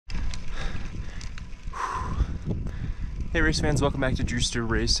Hey race fans, welcome back to Drewster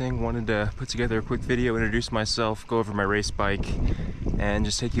Racing. Wanted to put together a quick video, introduce myself, go over my race bike, and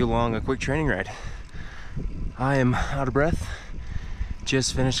just take you along a quick training ride. I am out of breath.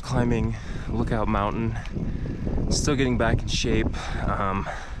 Just finished climbing Lookout Mountain. Still getting back in shape.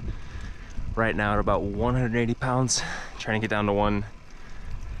 Right now at about 180 pounds. Trying to get down to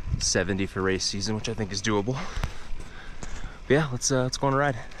 170 for race season, which I think is doable. But yeah, let's go on a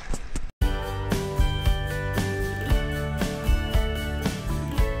ride.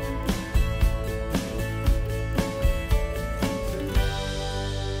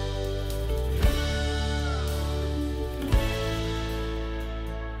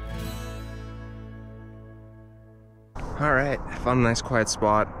 Alright, found a nice quiet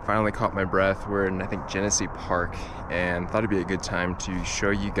spot, finally caught my breath. We're in, I think, Genesee Park, and thought it'd be a good time to show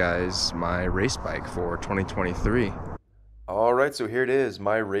you guys my race bike for 2023. Alright, so here it is,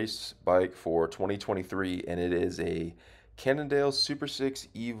 my race bike for 2023, and it is a Cannondale SuperSix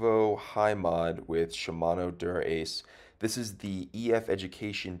EVO High Mod with Shimano Dura-ace. This is the EF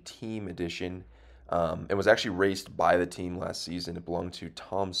Education Team Edition. It was actually raced by the team last season. It belonged to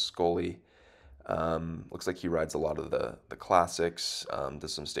Tom Scully. Looks like he rides a lot of the classics,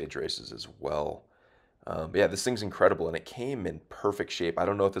 does some stage races as well. But yeah, this thing's incredible, and it came in perfect shape. I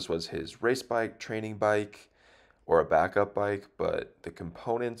don't know if this was his race bike, training bike, or a backup bike, but the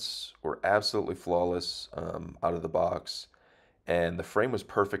components were absolutely flawless out of the box. And the frame was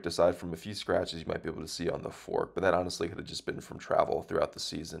perfect aside from a few scratches you might be able to see on the fork, but that honestly could have just been from travel throughout the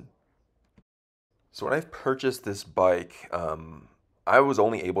season. So when I purchased this bike, I was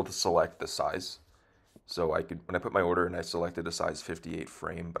only able to select the size. So when I put my order in, I selected a size 58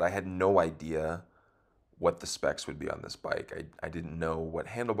 frame, but I had no idea what the specs would be on this bike. I didn't know what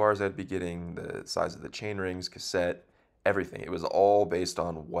handlebars I'd be getting, the size of the chain rings, cassette, everything. It was all based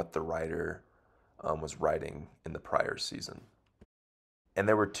on what the rider was riding in the prior season. And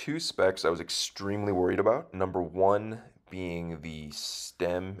there were two specs I was extremely worried about. Number one being the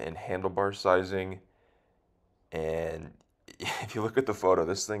stem and handlebar sizing. And if you look at the photo,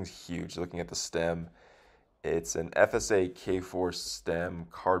 this thing's huge. Looking at the stem, it's an FSA K4 stem,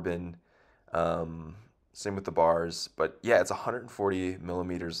 carbon, same with the bars, but yeah, it's 140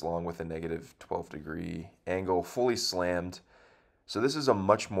 millimeters long with a negative 12-degree angle, fully slammed. So this is a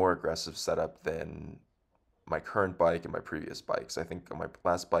much more aggressive setup than my current bike and my previous bikes. I think on my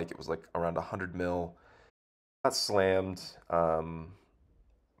last bike, it was like around 100 mil, not slammed.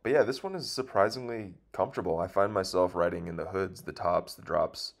 But yeah, this one is surprisingly comfortable. I find myself riding in the hoods, the tops, the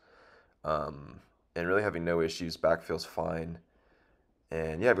drops, and really having no issues. Back feels fine.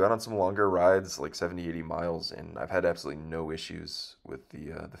 And yeah, I've gone on some longer rides, like 70, 80 miles, and I've had absolutely no issues with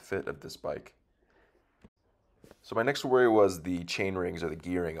the fit of this bike. So my next worry was the chain rings or the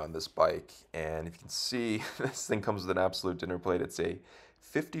gearing on this bike. And if you can see, this thing comes with an absolute dinner plate. It's a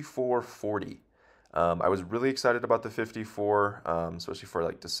 5440. I was really excited about the 54, especially for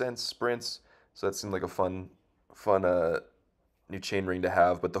like descents, sprints. So that seemed like a fun new chain ring to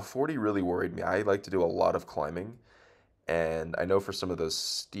have. But the 40 really worried me. I like to do a lot of climbing, and I know for some of those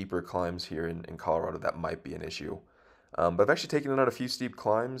steeper climbs here in Colorado that might be an issue. But I've actually taken it on a few steep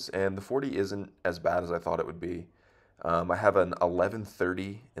climbs, and the 40 isn't as bad as I thought it would be. I have an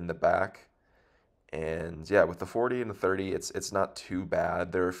 1130 in the back. And yeah, with the 40 and the 30, it's not too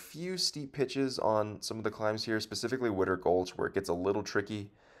bad. There are a few steep pitches on some of the climbs here, specifically Witter Gulch, where it gets a little tricky.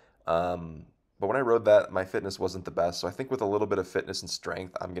 But when I rode that, my fitness wasn't the best. So I think with a little bit of fitness and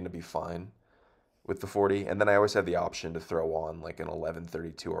strength, I'm going to be fine with the 40. And then I always have the option to throw on like an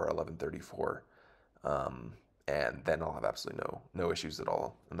 1132 or 1134. And then I'll have absolutely no issues at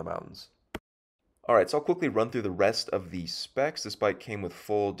all in the mountains. Alright, so I'll quickly run through the rest of the specs. This bike came with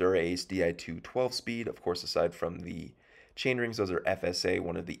full Dura-ace Di2 12-speed. Of course, aside from the chain rings, those are FSA,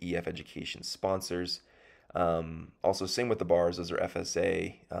 one of the EF Education sponsors. Also, same with the bars, those are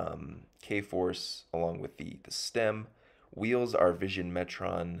FSA, K-Force, along with the stem. Wheels are Vision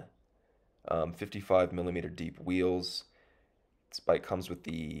Metron 55 millimeter deep wheels. This bike comes with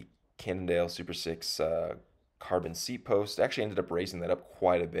the Cannondale SuperSix carbon seat post. I actually ended up raising that up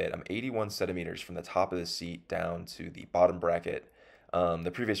quite a bit. I'm 81 centimeters from the top of the seat down to the bottom bracket. The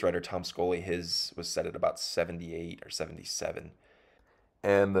previous rider, Tom Scully, his was set at about 78 or 77.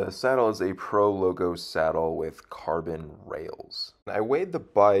 And the saddle is a Pro Logo saddle with carbon rails. I weighed the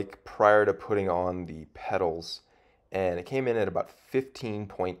bike prior to putting on the pedals, and it came in at about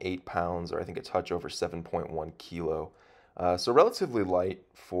 15.8 pounds, or I think a touch over 7.1 kilo. So relatively light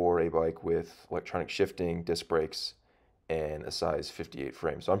for a bike with electronic shifting, disc brakes, and a size 58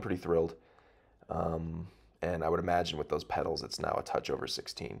 frame. So I'm pretty thrilled. And I would imagine with those pedals, it's now a touch over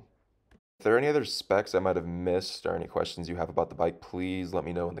 16. If there are any other specs I might have missed or any questions you have about the bike, please let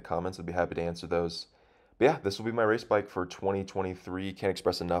me know in the comments. I'd be happy to answer those. But yeah, this will be my race bike for 2023. Can't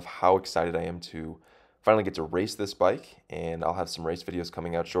express enough how excited I am to finally get to race this bike, and I'll have some race videos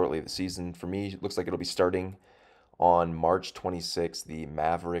coming out shortly. The season for me looks like it'll be starting on March 26th, the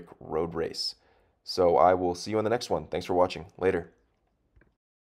Maverick Road Race. So I will see you on the next one. Thanks for watching. Later.